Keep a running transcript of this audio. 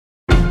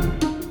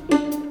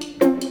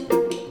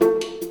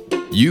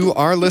You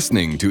are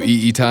listening to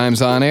EE Times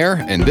On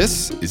Air, and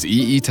this is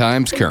EE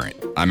Times Current.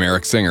 I'm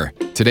Eric Singer.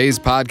 Today's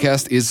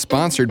podcast is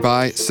sponsored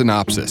by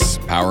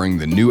Synopsys, powering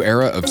the new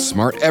era of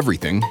smart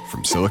everything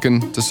from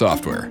silicon to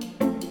software.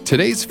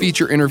 Today's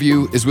feature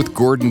interview is with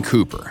Gordon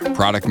Cooper,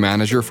 product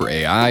manager for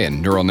AI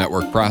and neural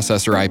network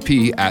processor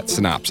IP at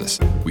Synopsys.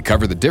 We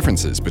cover the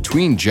differences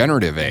between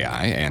generative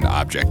AI and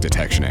object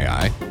detection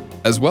AI,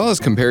 as well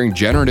as comparing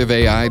generative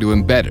AI to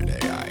embedded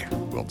AI.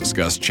 We'll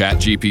discuss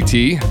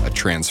ChatGPT, a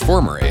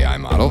transformer AI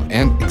model,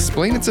 and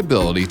explain its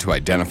ability to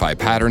identify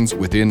patterns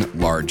within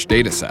large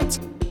datasets.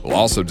 We'll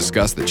also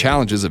discuss the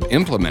challenges of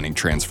implementing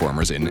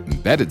transformers in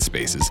embedded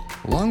spaces,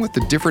 along with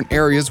the different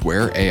areas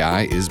where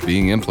AI is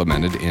being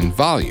implemented in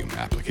volume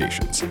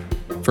applications.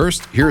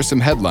 First, here are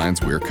some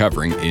headlines we're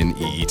covering in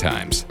EE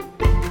Times.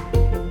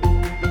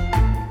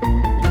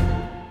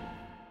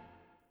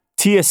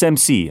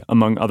 TSMC,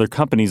 among other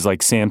companies like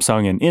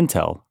Samsung and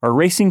Intel, are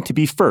racing to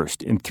be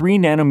first in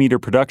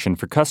 3-nanometer production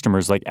for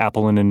customers like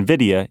Apple and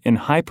NVIDIA in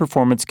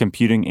high-performance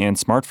computing and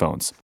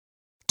smartphones.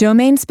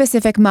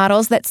 Domain-specific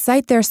models that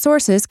cite their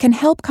sources can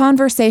help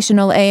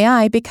conversational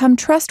AI become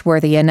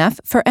trustworthy enough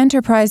for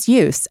enterprise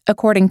use,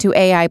 according to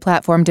AI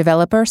platform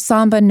developer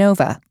Samba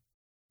Nova.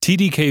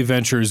 TDK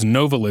Ventures'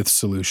 Novalith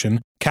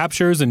solution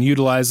captures and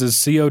utilizes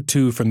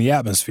CO2 from the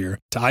atmosphere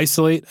to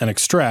isolate and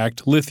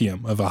extract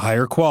lithium of a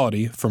higher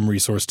quality from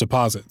resource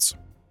deposits.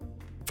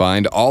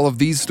 Find all of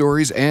these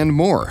stories and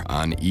more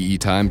on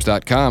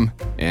eetimes.com.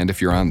 And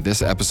if you're on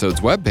this episode's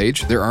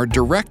webpage, there are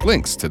direct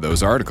links to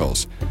those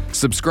articles.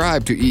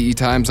 Subscribe to EE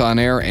Times On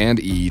Air and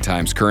EE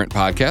Times Current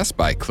podcast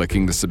by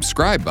clicking the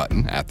subscribe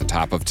button at the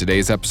top of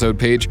today's episode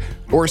page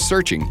or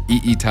searching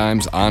EE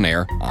Times On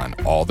Air on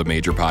all the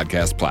major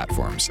podcast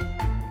platforms.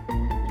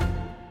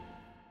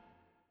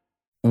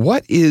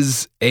 What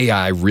is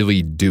AI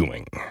really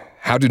doing?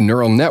 How do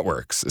neural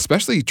networks,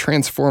 especially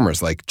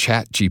transformers like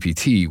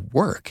ChatGPT,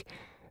 work?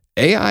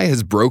 AI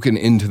has broken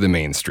into the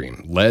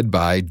mainstream, led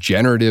by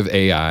generative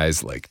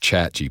AIs like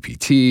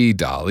ChatGPT,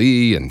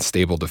 DALL-E, and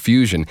Stable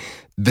Diffusion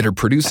that are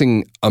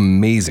producing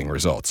amazing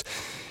results.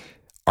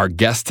 Our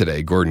guest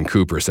today, Gordon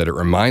Cooper, said it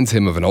reminds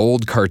him of an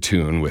old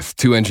cartoon with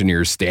two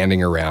engineers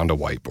standing around a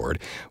whiteboard.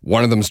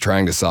 One of them's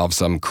trying to solve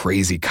some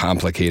crazy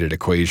complicated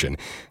equation.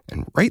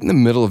 And right in the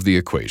middle of the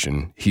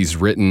equation, he's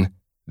written,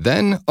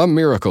 "Then a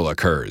miracle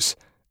occurs."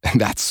 And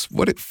that's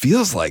what it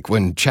feels like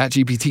when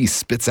ChatGPT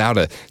spits out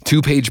a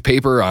 2-page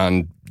paper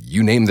on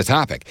you name the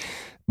topic.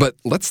 But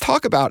let's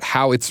talk about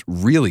how it's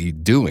really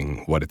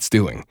doing what it's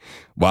doing.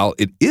 While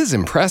it is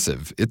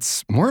impressive,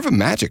 it's more of a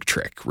magic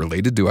trick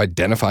related to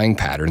identifying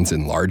patterns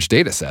in large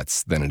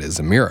datasets than it is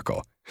a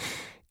miracle.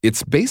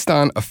 It's based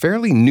on a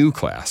fairly new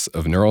class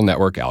of neural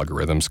network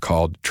algorithms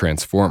called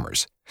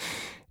transformers.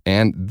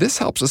 And this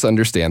helps us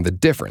understand the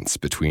difference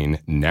between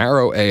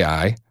narrow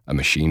AI, a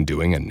machine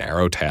doing a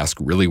narrow task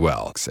really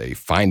well, say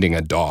finding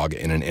a dog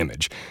in an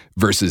image,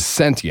 versus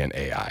sentient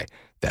AI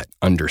that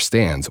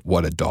understands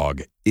what a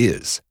dog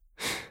is.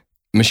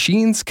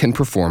 Machines can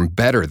perform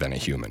better than a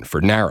human for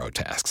narrow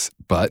tasks,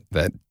 but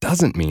that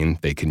doesn't mean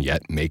they can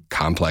yet make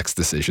complex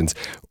decisions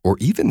or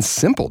even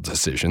simple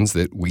decisions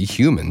that we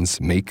humans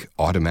make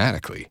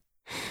automatically.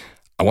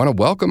 I want to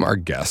welcome our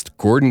guest,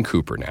 Gordon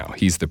Cooper, now.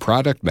 He's the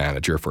product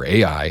manager for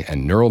AI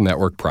and neural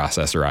network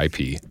processor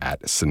IP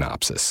at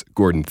Synopsys.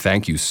 Gordon,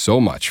 thank you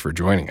so much for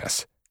joining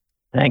us.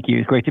 Thank you.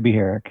 It's great to be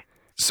here, Eric.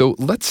 So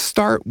let's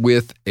start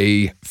with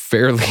a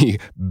fairly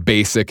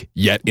basic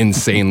yet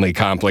insanely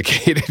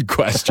complicated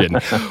question.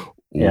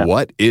 Yeah.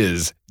 What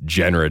is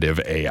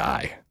generative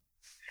AI?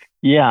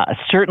 Yeah,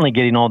 certainly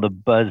getting all the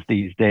buzz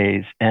these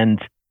days.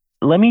 And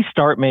let me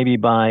start maybe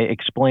by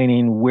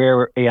explaining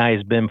where AI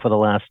has been for the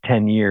last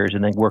 10 years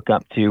and then work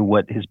up to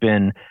what has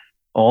been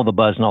all the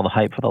buzz and all the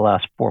hype for the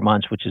last 4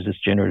 months, which is this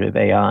generative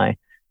AI.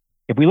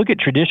 If we look at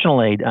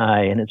traditional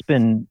AI, and it's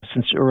been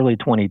since early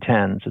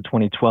 2010, so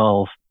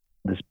 2012,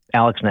 this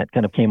AlexNet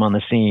kind of came on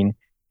the scene.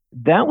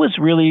 That was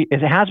really,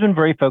 it has been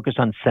very focused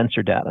on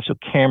sensor data, so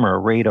camera,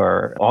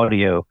 radar,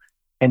 audio,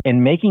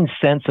 and making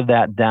sense of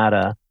that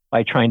data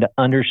by trying to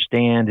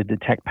understand and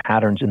detect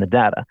patterns in the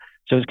data.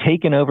 So it's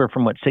taken over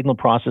from what signal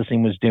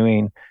processing was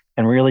doing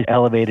and really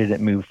elevated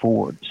it, moved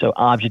forward. So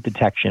object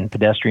detection,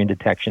 pedestrian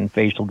detection,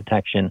 facial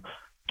detection,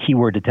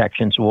 keyword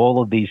detection. So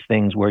all of these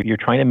things where you're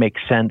trying to make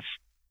sense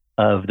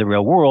of the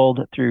real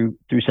world through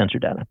sensor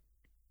data.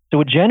 So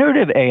what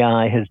generative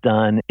AI has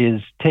done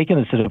is taken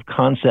the sort of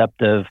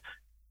concept of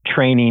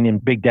training in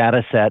big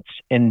data sets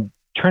and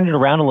turned it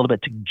around a little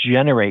bit to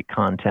generate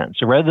content.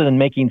 So rather than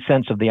making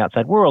sense of the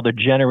outside world, they're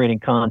generating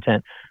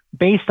content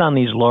based on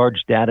these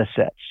large data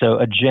sets. So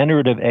a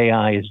generative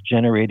AI is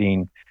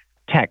generating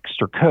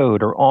text or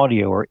code or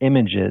audio or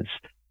images,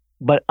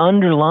 but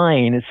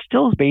underlying is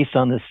still based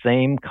on the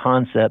same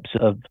concepts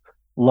of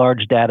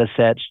large data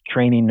sets,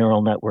 training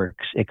neural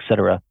networks, et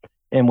cetera.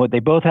 And what they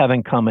both have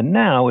in common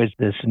now is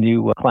this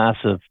new class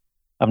of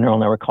neural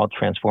network called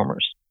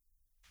transformers.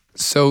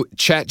 So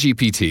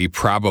ChatGPT,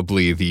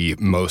 probably the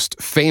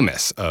most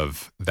famous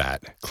of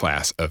that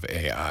class of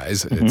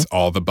AIs. Mm-hmm. It's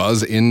all the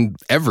buzz in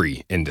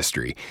every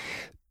industry.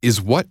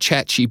 Is what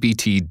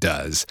ChatGPT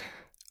does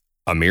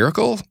a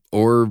miracle,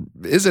 or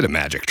is it a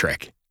magic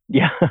trick?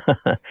 Yeah,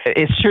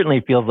 it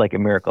certainly feels like a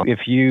miracle.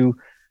 If you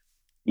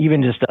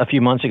even just a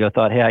few months ago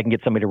thought, hey, I can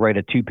get somebody to write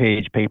a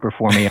 2-page paper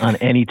for me on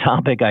any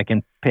topic I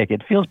can pick,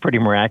 it feels pretty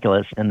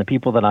miraculous. And the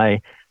people that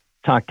I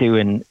talk to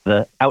in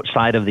the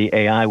outside of the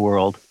AI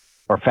world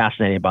are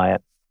fascinated by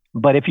it.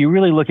 But if you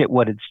really look at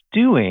what it's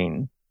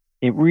doing,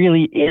 it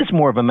really is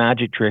more of a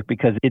magic trick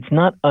because it's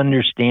not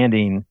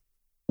understanding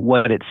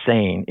what it's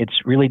saying.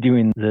 It's really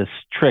doing this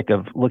trick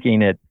of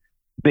looking at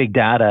big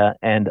data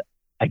and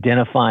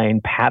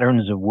identifying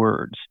patterns of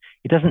words.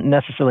 It doesn't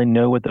necessarily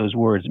know what those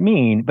words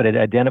mean, but it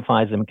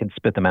identifies them and can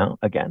spit them out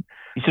again.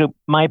 So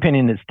my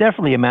opinion is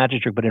definitely a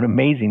magic trick, but an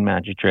amazing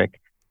magic trick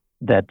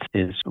that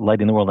is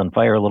lighting the world on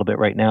fire a little bit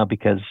right now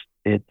because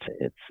it's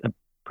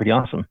pretty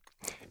awesome.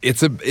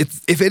 If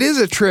it is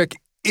a trick,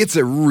 it's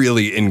a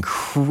really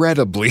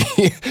incredibly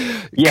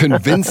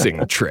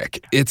convincing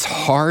trick. It's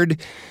hard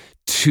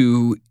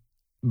to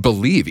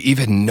believe,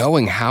 even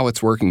knowing how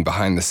it's working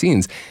behind the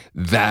scenes,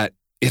 that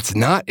it's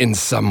not in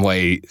some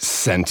way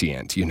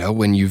sentient,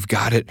 when you've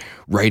got it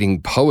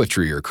writing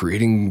poetry or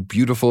creating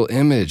beautiful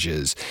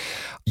images.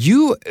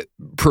 You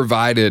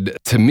provided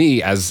to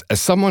me, as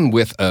someone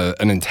with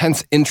an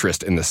intense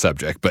interest in the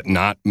subject, but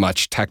not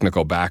much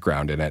technical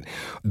background in it,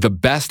 the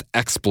best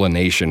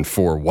explanation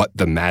for what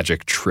the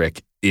magic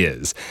trick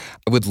is.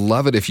 I would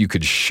love it if you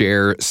could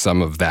share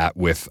some of that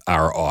with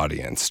our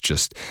audience.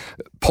 Just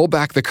pull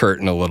back the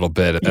curtain a little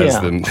bit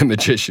as the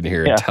magician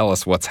here and tell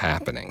us what's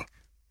happening.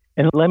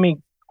 And let me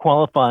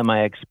qualify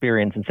my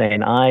experience in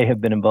saying I have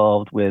been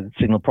involved with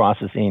signal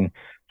processing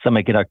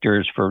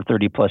semiconductors for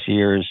 30 plus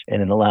years,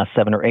 and in the last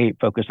 7 or 8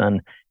 focused on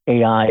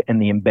AI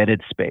and the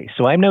embedded space.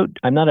 So I'm not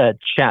a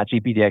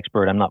ChatGPT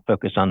expert. I'm not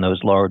focused on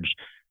those large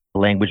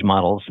language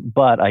models,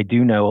 but I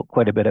do know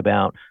quite a bit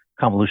about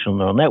convolutional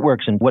neural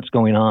networks and what's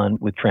going on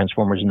with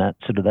transformers and that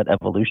sort of that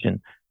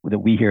evolution that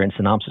we here in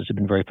Synopsys have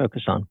been very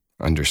focused on.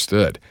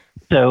 Understood.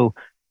 So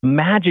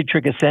magic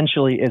trick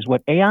essentially is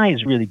what AI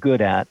is really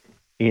good at,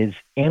 is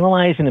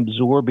analyzing and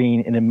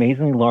absorbing an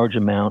amazingly large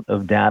amount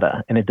of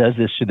data. And it does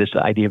this through this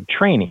idea of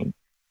training.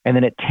 And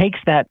then it takes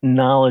that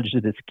knowledge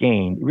that it's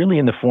gained, really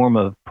in the form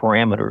of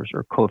parameters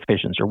or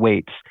coefficients or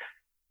weights,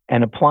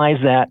 and applies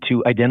that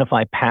to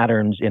identify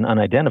patterns in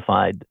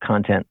unidentified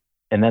content.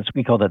 And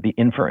we call that the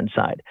inference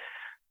side.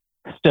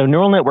 So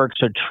neural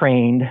networks are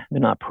trained, they're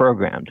not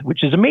programmed,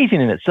 which is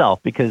amazing in itself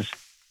because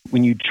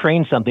when you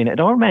train something, it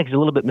automatically is a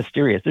little bit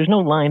mysterious. There's no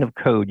line of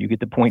code you get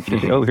to point to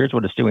say, oh, here's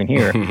what it's doing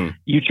here.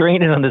 You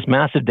train it on this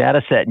massive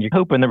data set and you're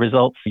hoping the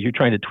results, you're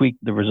trying to tweak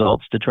the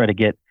results to try to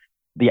get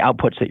the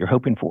outputs that you're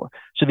hoping for.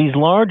 So these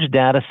large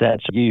data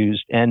sets are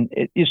used, and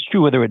it is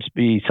true whether it's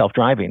be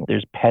self-driving.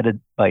 There's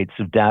petabytes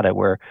of data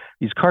where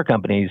these car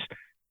companies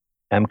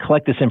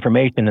collect this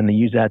information and they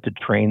use that to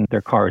train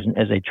their cars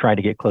as they try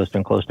to get closer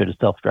and closer to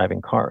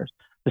self-driving cars.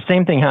 The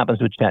same thing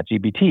happens with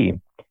ChatGPT.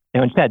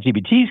 Now, in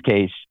ChatGPT's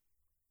case,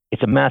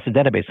 it's a massive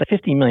database, like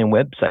 50 million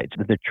websites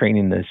that they're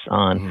training this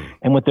on.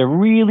 And what they're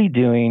really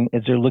doing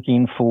is they're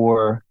looking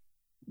for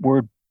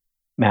word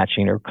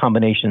matching or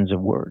combinations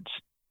of words.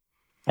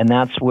 And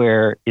that's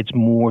where it's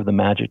more of the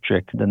magic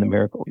trick than the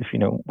miracle, if you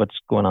know what's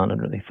going on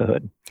underneath the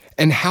hood.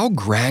 And how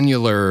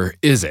granular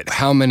is it?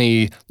 How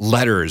many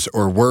letters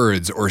or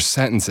words or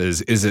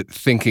sentences is it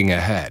thinking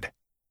ahead?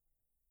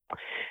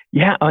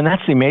 Yeah, and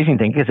that's the amazing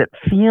thing, because it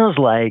feels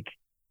like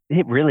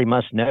it really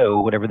must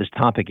know whatever this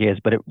topic is,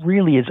 but it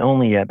really is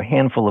only a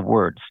handful of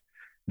words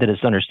that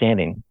it's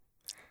understanding.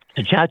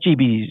 So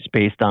ChatGPT is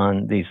based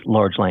on these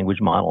large language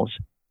models,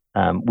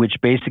 which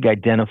basically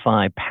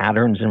identify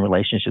patterns and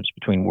relationships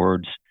between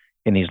words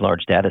in these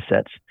large data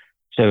sets.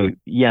 So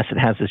yes, it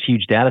has this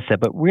huge data set,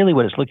 but really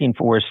what it's looking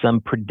for is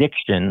some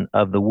prediction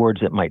of the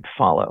words that might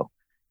follow.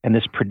 And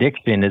this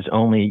prediction is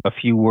only a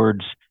few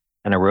words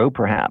in a row,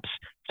 perhaps.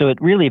 So it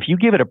really, if you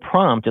give it a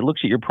prompt, it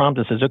looks at your prompt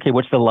and says, okay,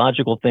 what's the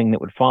logical thing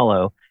that would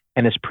follow?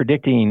 And it's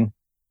predicting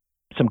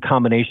some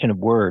combination of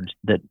words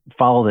that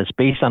follow this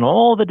based on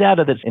all the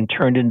data that's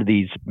turned into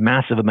these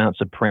massive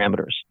amounts of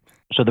parameters.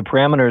 So the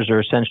parameters are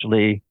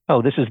essentially,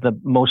 oh, this is the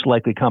most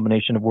likely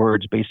combination of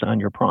words based on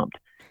your prompt.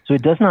 So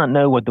it does not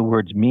know what the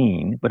words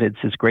mean, but it's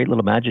this great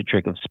little magic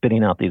trick of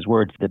spitting out these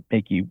words that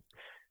make you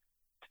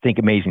think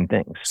amazing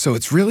things. So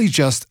it's really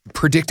just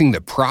predicting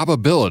the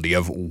probability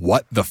of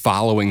what the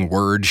following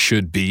word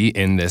should be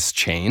in this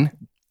chain?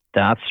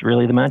 That's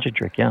really the magic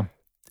trick, yeah.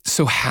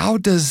 So how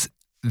does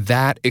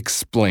that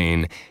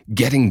explain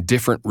getting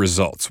different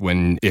results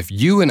if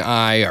you and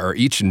I are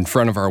each in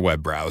front of our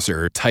web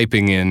browser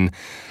typing in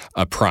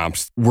a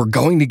prompt, we're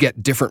going to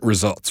get different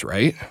results,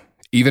 right?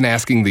 Even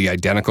asking the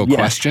identical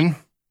question?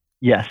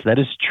 Yes, that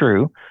is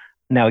true.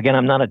 Now, again,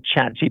 I'm not a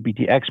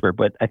ChatGPT expert,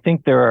 but I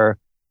think there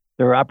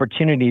are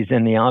opportunities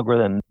in the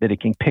algorithm that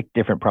it can pick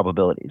different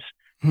probabilities.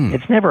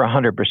 It's never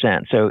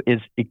 100%. So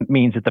it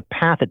means that the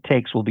path it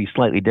takes will be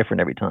slightly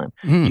different every time.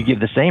 You give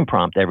the same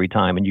prompt every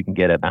time and you can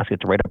ask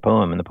it to write a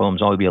poem, and the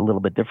poems always be a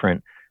little bit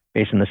different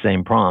based on the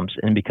same prompts.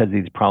 And because of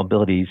these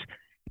probabilities,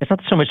 it's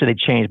not so much that they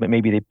change, but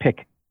maybe they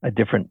pick a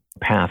different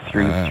path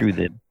through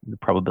the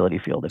probability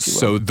field, if you will.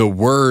 So the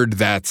word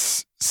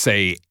that's,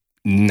 say,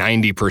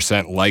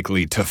 90%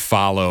 likely to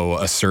follow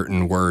a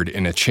certain word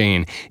in a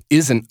chain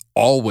isn't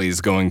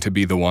always going to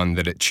be the one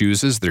that it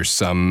chooses. There's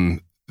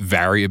some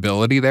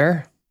variability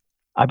there.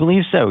 I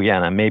believe so,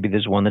 yeah. And maybe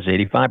there's one that's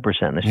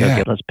 85%. They say,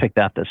 okay, let's pick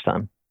that this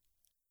time.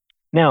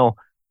 Now,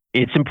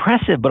 it's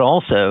impressive, but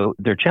also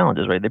there are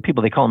challenges, right? There are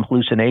people, they call them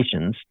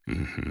hallucinations.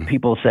 Mm-hmm.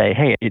 People say,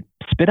 hey, it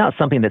spit out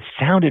something that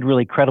sounded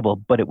really credible,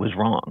 but it was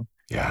wrong.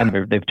 Yeah.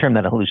 And they've termed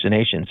that a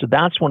hallucination. So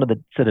that's one of the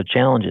sort of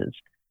challenges.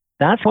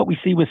 That's what we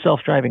see with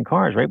self-driving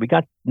cars, right? We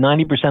got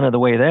 90% of the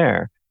way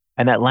there.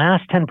 And that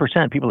last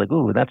 10%, people are like,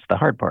 ooh, that's the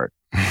hard part.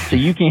 So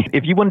you can,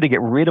 if you wanted to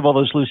get rid of all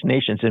those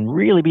hallucinations and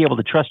really be able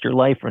to trust your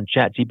life from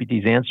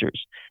ChatGPT's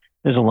answers,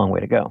 there's a long way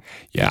to go.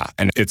 Yeah,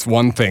 and it's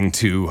one thing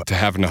to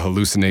have a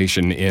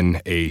hallucination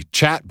in a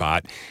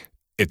chatbot.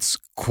 It's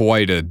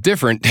quite a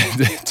different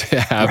to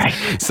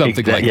have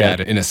something like that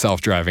in a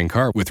self-driving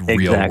car with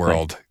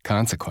real-world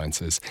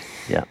consequences.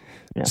 Yeah.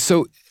 Yeah.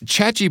 So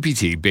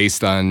ChatGPT,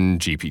 based on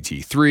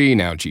GPT-3,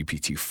 now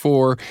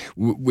GPT-4,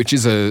 which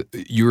is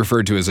you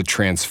referred to as a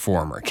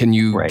transformer. Can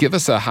you give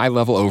us a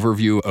high-level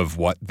overview of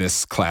what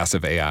this class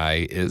of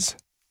AI is?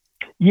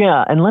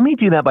 Yeah, and let me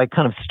do that by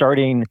kind of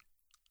starting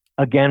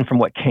again from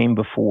what came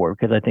before,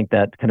 because I think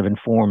that kind of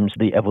informs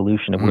the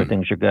evolution of where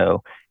things should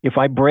go. If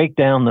I break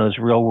down those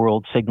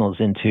real-world signals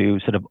into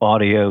sort of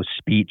audio,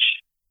 speech,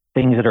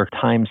 things that are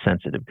time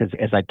sensitive, because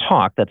as I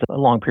talk, that's a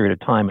long period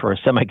of time for a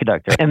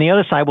semiconductor. And the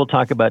other side, we'll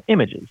talk about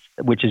images,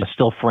 which is a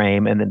still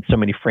frame and then so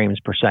many frames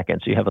per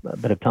second. So you have a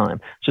bit of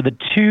time. So the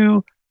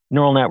two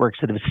neural networks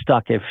that have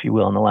stuck, if you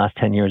will, in the last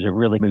 10 years have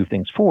really moved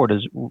things forward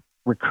is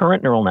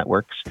recurrent neural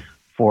networks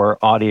for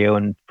audio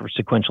and for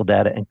sequential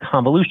data and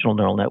convolutional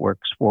neural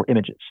networks for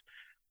images.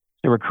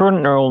 The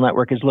recurrent neural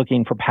network is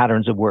looking for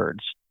patterns of words,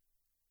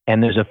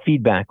 and there's a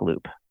feedback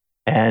loop.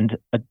 And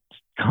a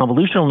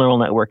convolutional neural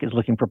network is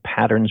looking for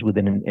patterns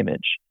within an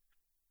image.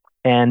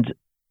 And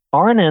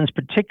RNNs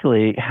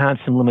particularly had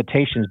some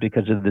limitations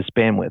because of this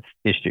bandwidth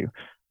issue.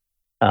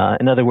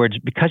 In other words,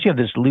 because you have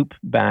this loop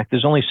back,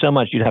 there's only so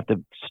much you'd have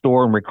to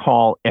store and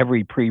recall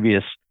every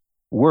previous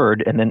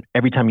word, and then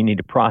every time you need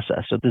to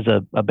process. So there's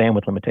a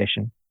bandwidth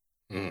limitation.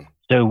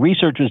 So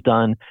research was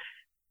done,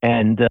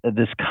 and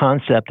this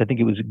concept, I think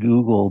it was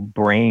Google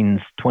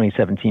Brain's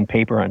 2017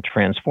 paper on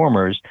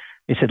transformers.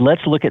 They said,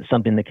 let's look at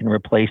something that can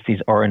replace these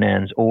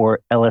RNNs or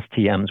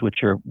LSTMs, which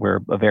were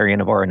a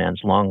variant of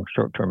RNNs, long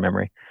short-term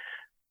memory.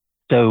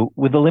 So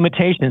with the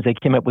limitations, they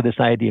came up with this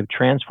idea of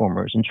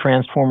transformers. And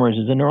transformers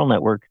is a neural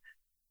network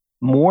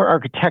more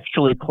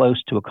architecturally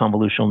close to a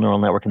convolutional neural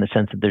network in the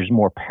sense that there's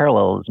more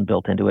parallelism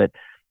built into it,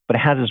 but it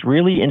has this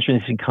really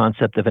interesting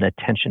concept of an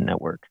attention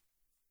network.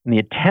 And the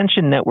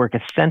attention network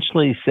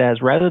essentially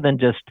says, rather than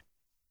just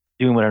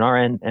doing what an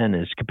RNN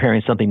is,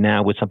 comparing something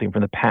now with something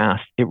from the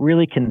past, it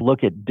really can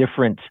look at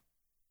different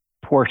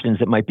portions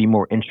that might be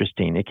more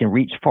interesting. It can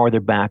reach farther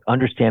back,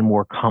 understand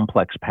more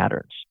complex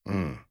patterns.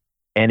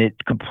 And it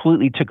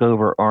completely took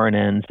over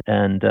RNNs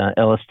and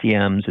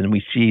LSTMs, and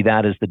we see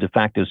that as the de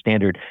facto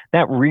standard.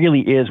 That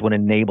really is what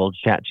enabled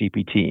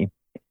ChatGPT,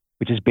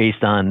 which is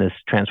based on this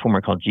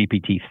transformer called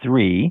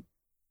GPT-3, which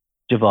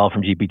evolved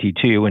from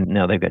GPT-2, and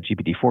now they've got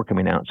GPT-4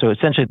 coming out. So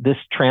essentially, this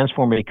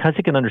transformer, because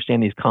it can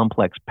understand these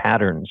complex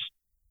patterns,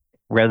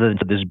 rather than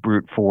this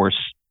brute force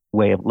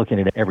way of looking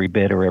at every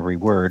bit or every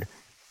word,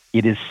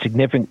 it is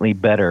significantly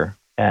better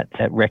at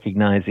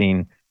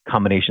recognizing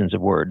combinations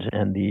of words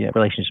and the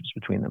relationships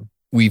between them.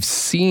 We've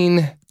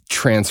seen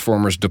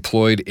transformers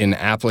deployed in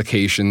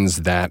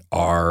applications that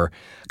are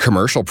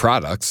commercial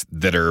products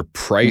that are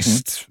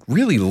priced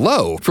really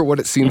low for what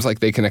it seems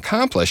like they can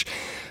accomplish.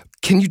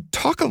 Can you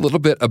talk a little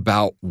bit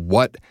about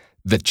what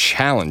the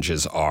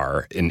challenges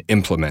are in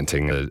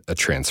implementing a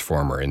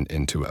transformer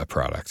into a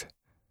product?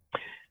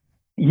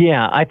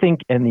 Yeah, I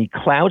think in the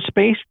cloud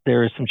space,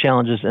 there are some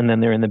challenges, and then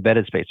they're in the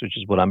embedded space, which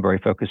is what I'm very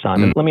focused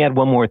on. And let me add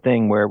one more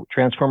thing where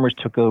transformers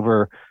took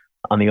over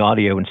on the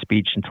audio and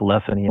speech and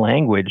telephony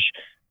language.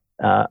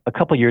 A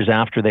couple of years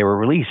after they were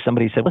released,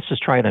 somebody said, let's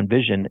just try it on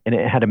vision, and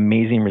it had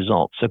amazing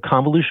results. So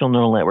convolutional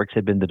neural networks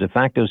had been the de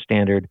facto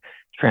standard.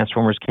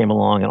 Transformers came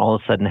along and all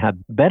of a sudden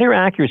had better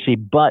accuracy,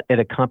 but at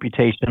a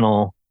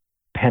computational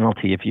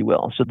penalty, if you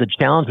will. So the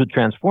challenge with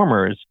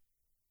transformers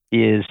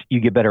is you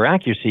get better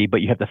accuracy,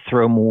 but you have to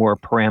throw more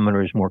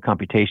parameters, more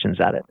computations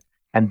at it.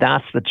 And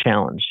that's the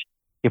challenge.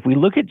 If we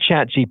look at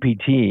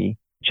ChatGPT,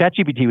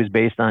 ChatGPT was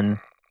based on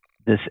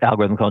this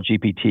algorithm called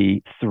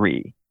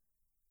GPT-3.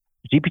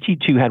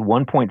 GPT-2 had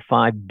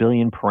 1.5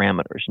 billion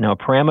parameters. Now, a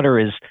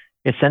parameter is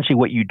essentially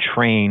what you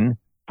train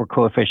for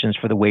coefficients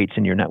for the weights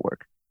in your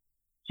network.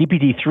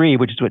 GPT-3,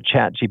 which is what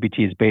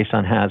ChatGPT is based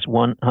on, has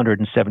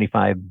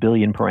 175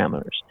 billion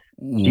parameters.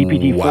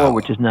 GPT-4,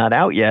 which is not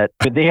out yet,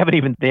 but they haven't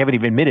even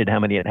admitted how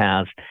many it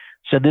has.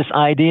 So this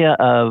idea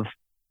of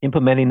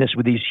implementing this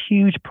with these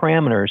huge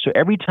parameters, so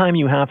every time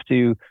you have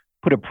to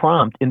put a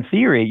prompt, in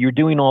theory, you're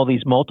doing all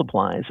these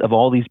multiplies of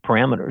all these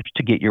parameters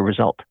to get your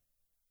result.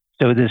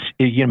 So this,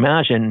 you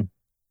imagine,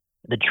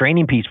 the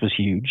training piece was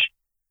huge.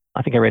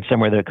 I think I read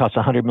somewhere that it costs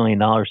 $100 million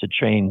to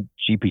train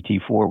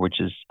GPT-4, which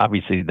is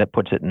obviously that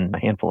puts it in a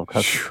handful of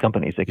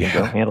companies that can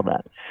go handle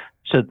that.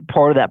 So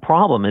part of that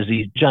problem is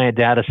these giant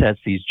data sets,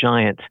 these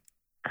giant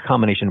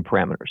combination of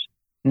parameters.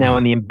 Now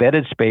in the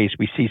embedded space,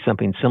 we see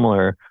something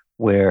similar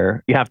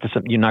where you're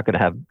not going to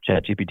have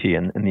ChatGPT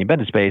in the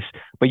embedded space,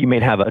 but you may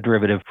have a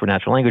derivative for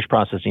natural language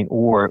processing,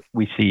 or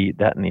we see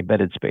that in the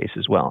embedded space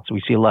as well. So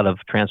we see a lot of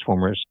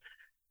transformers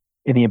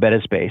in the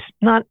embedded space,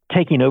 not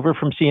taking over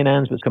from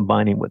CNNs, but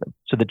combining with them.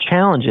 So the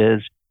challenge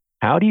is,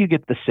 how do you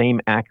get the same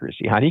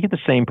accuracy? How do you get the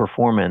same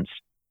performance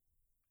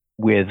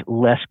with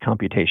less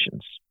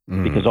computations?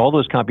 Because all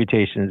those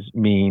computations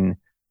mean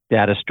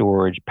data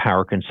storage,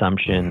 power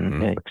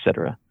consumption, et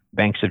cetera.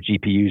 Banks of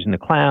GPUs in the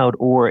cloud,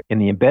 or in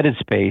the embedded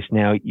space,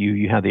 now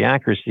you have the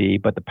accuracy,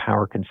 but the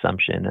power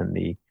consumption and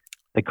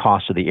the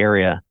cost of the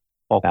area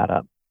all add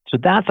up. So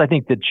that's, I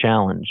think, the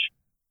challenge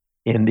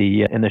in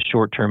the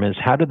short term is,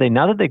 how do they,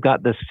 now that they've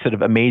got this sort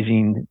of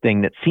amazing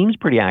thing that seems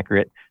pretty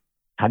accurate,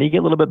 how do you get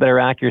a little bit better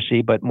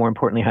accuracy, but more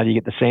importantly, how do you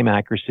get the same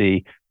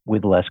accuracy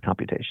with less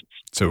computations?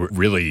 So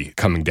really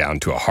coming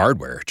down to a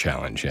hardware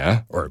challenge,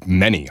 yeah? Or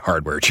many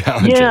hardware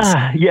challenges.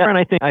 Yeah.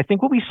 And I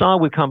think what we saw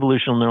with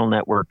convolutional neural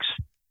networks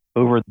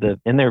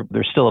and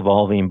they're still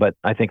evolving, but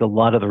I think a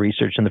lot of the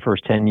research in the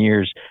first 10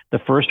 years, the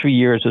first few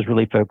years was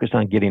really focused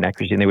on getting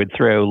accuracy, and they would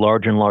throw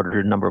larger and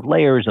larger number of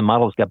layers, the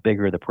models got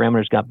bigger, the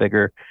parameters got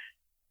bigger.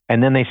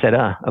 And then they said,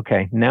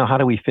 okay, now how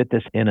do we fit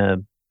this in a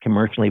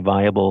commercially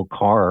viable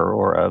car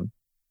or a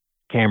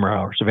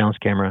camera or surveillance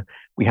camera?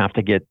 We have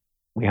to get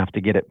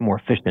it more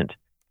efficient.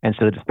 And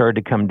so it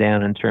started to come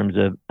down in terms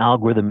of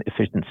algorithm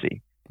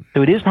efficiency.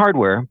 So it is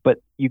hardware, but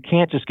you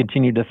can't just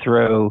continue to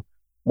throw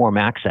more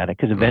max at it,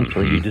 because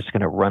eventually you're just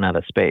going to run out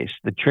of space.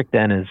 The trick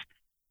then is,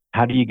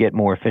 how do you get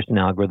more efficient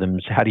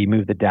algorithms? How do you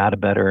move the data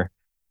better?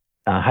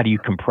 How do you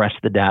compress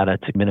the data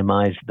to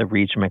minimize the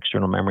reach from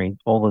external memory?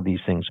 All of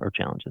these things are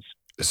challenges.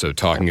 So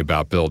talking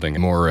about building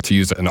more, to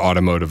use an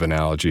automotive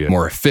analogy, a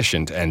more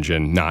efficient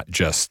engine, not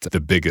just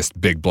the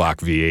biggest big block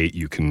V8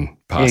 you can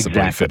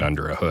possibly fit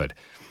under a hood.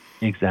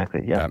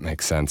 Exactly, yeah. That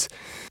makes sense.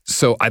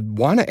 So I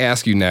want to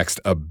ask you next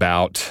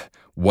about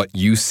what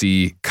you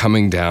see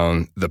coming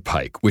down the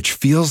pike, which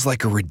feels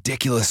like a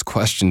ridiculous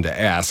question to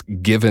ask,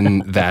 given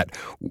that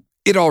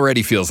it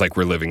already feels like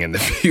we're living in the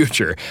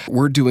future.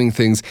 We're doing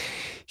things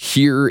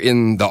here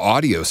in the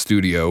audio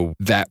studio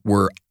that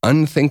were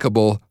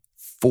unthinkable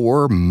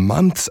 4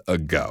 months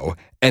ago,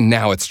 and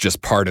now it's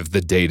just part of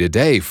the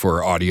day-to-day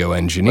for audio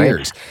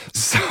engineers. Right.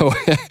 So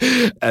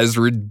as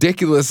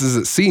ridiculous as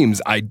it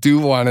seems, I do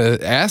want to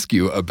ask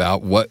you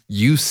about what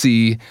you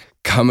see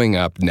coming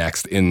up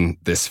next in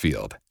this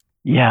field.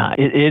 Yeah,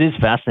 it is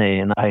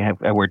fascinating. And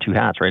I wear two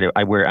hats, right?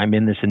 I'm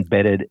in this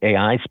embedded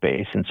AI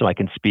space, and so I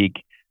can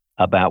speak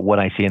about what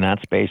I see in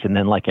that space. And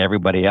then, like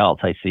everybody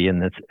else, I see in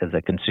this as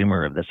a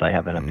consumer of this, I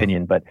have an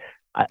opinion. But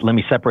let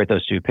me separate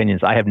those two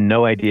opinions. I have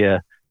no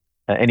idea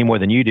any more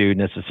than you do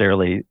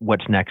necessarily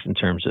what's next in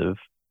terms of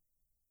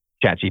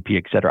ChatGPT,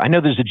 et cetera. I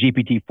know there's a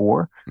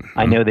GPT-4.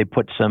 I know they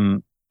put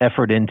some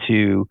effort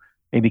into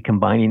maybe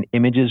combining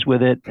images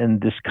with it,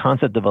 and this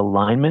concept of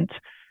alignment,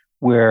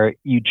 where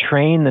you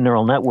train the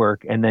neural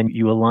network and then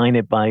you align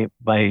it by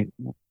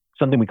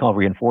something we call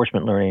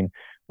reinforcement learning,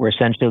 where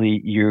essentially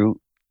you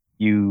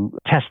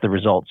test the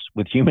results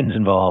with humans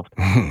involved,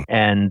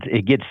 and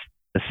it gets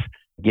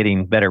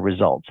getting better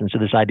results. And so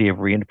this idea of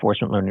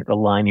reinforcement learning,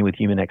 aligning with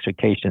human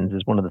expectations,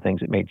 is one of the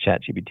things that made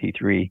ChatGPT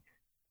 3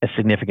 as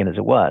significant as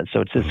it was. So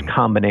it's this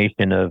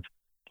combination of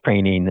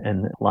training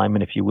and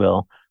alignment, if you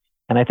will.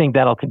 And I think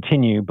that'll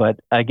continue. But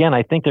again,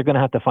 I think they're going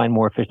to have to find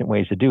more efficient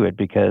ways to do it,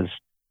 because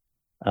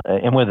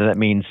and whether that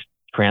means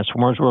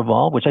transformers will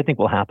evolve, which I think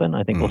will happen.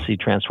 I think we'll see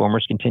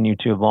transformers continue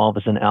to evolve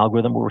as an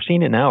algorithm. We're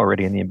seeing it now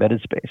already in the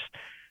embedded space,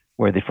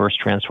 where the first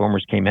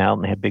transformers came out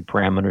and they had big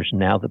parameters.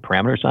 Now the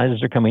parameter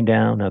sizes are coming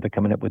down. Now they're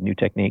coming up with new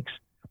techniques.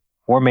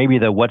 Or maybe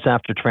the what's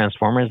after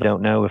transformers, I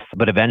don't know,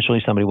 but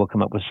eventually somebody will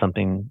come up with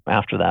something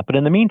after that. But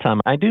in the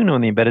meantime, I do know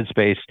in the embedded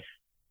space,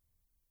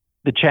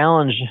 the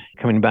challenge,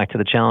 coming back to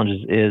the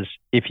challenges, is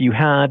if you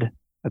had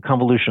a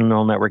convolutional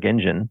neural network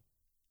engine,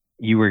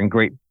 you were in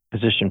great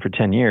position for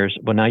 10 years,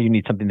 but now you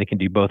need something that can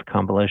do both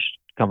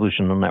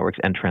convolutional networks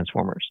and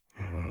transformers.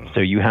 So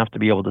you have to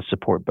be able to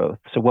support both.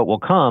 So what will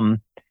come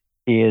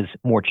is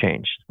more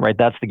change, right?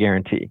 That's the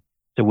guarantee.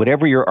 So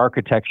whatever your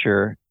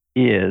architecture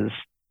is,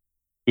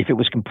 if it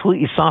was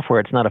completely software,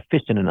 it's not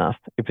efficient enough.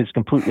 If it's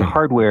completely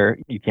hardware,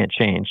 you can't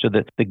change. So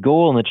the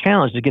goal and the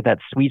challenge is to get that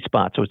sweet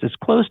spot. So it's as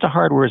close to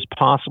hardware as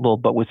possible,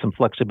 but with some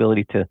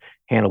flexibility to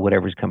handle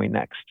whatever's coming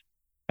next.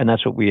 And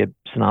that's what we at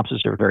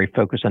Synopsys are very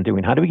focused on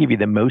doing. How do we give you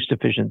the most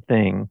efficient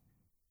thing,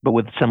 but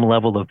with some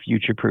level of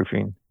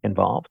future-proofing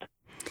involved?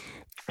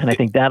 And I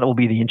think that will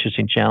be the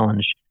interesting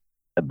challenge,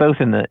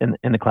 both in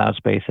the cloud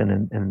space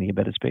and in the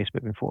embedded space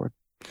moving forward.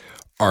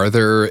 Are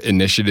there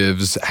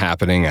initiatives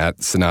happening at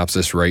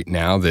Synopsys right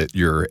now that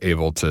you're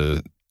able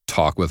to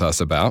talk with us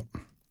about?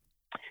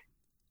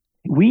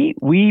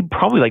 We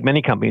probably, like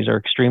many companies, are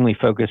extremely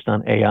focused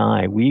on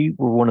AI. We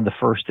were one of the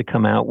first to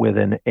come out with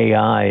an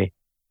AI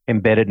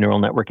embedded neural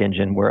network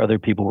engine where other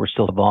people were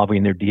still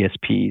evolving their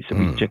DSPs. So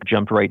we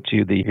jumped right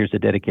to here's the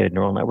dedicated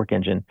neural network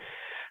engine.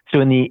 So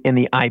in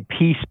the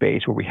IP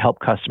space, where we help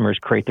customers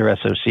create their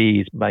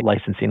SoCs by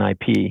licensing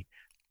IP,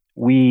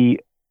 we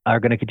are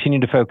going to continue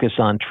to focus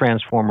on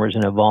transformers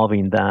and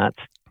evolving that,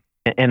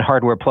 and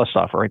hardware plus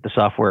software, right? The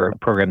software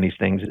programming these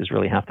things is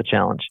really half the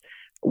challenge.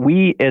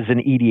 We, as an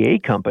EDA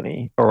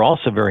company, are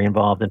also very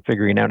involved in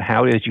figuring out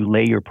how, as you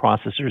lay your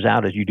processors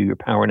out, as you do your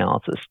power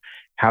analysis,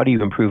 how do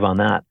you improve on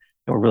that?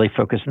 And we're really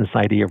focused on this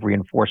idea of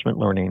reinforcement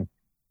learning,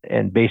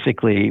 and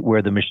basically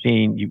where the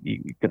machine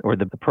or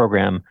the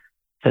program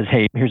says,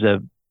 hey, here's a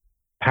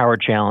power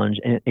challenge,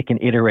 and it can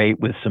iterate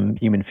with some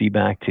human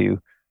feedback to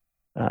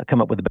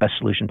come up with the best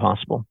solution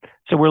possible.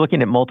 So we're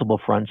looking at multiple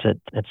fronts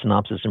at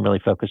Synopsys and really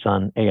focus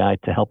on AI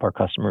to help our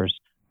customers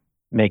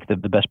make the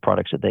best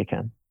products that they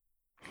can.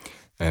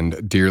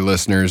 And dear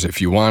listeners, if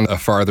you want a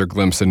farther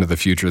glimpse into the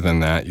future than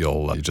that,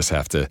 you just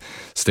have to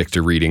stick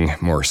to reading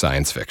more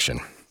science fiction.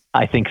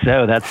 I think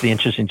so. That's the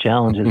interesting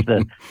challenge is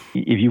that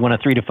if you want a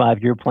 3 to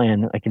 5 year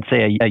plan, I can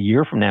say a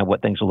year from now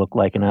what things will look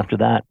like. And after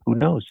that, who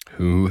knows?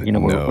 Who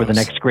knows? We're the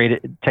next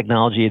great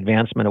technology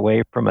advancement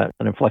away from an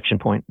inflection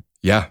point.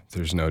 Yeah,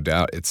 there's no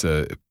doubt. It's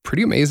a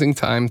pretty amazing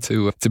time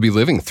to be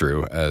living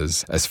through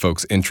as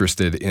folks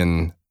interested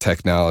in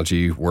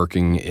technology,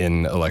 working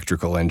in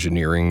electrical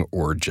engineering,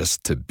 or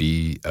just to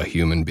be a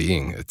human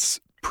being. It's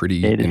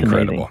pretty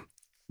incredible. Amazing.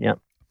 Yeah.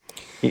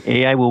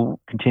 AI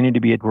will continue to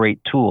be a great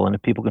tool, and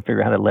if people can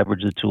figure out how to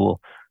leverage the tool,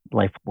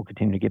 life will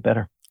continue to get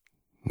better.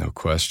 No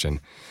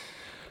question.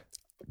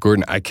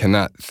 Gordon, I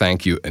cannot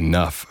thank you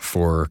enough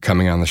for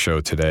coming on the show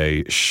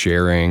today,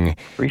 sharing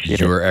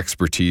your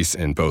expertise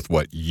in both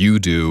what you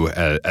do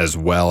as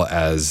well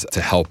as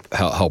to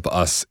help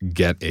us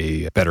get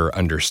a better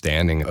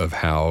understanding of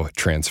how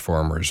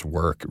transformers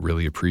work.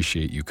 Really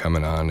appreciate you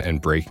coming on and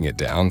breaking it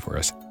down for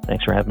us.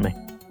 Thanks for having me.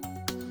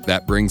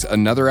 That brings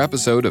another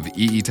episode of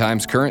EE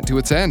Times Current to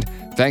its end.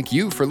 Thank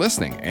you for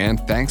listening, and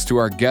thanks to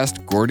our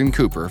guest, Gordon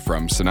Cooper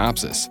from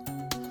Synopsys.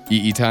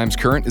 EE Times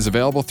Current is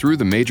available through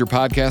the major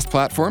podcast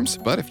platforms,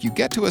 but if you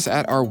get to us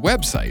at our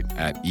website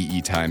at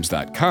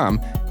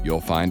eetimes.com,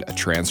 you'll find a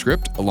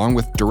transcript along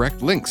with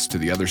direct links to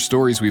the other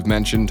stories we've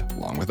mentioned,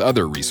 along with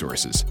other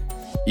resources.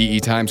 EE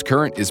Times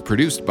Current is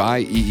produced by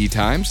EE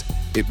Times.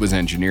 It was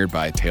engineered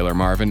by Taylor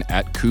Marvin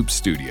at Coop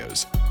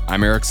Studios.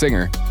 I'm Eric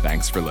Singer.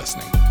 Thanks for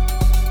listening.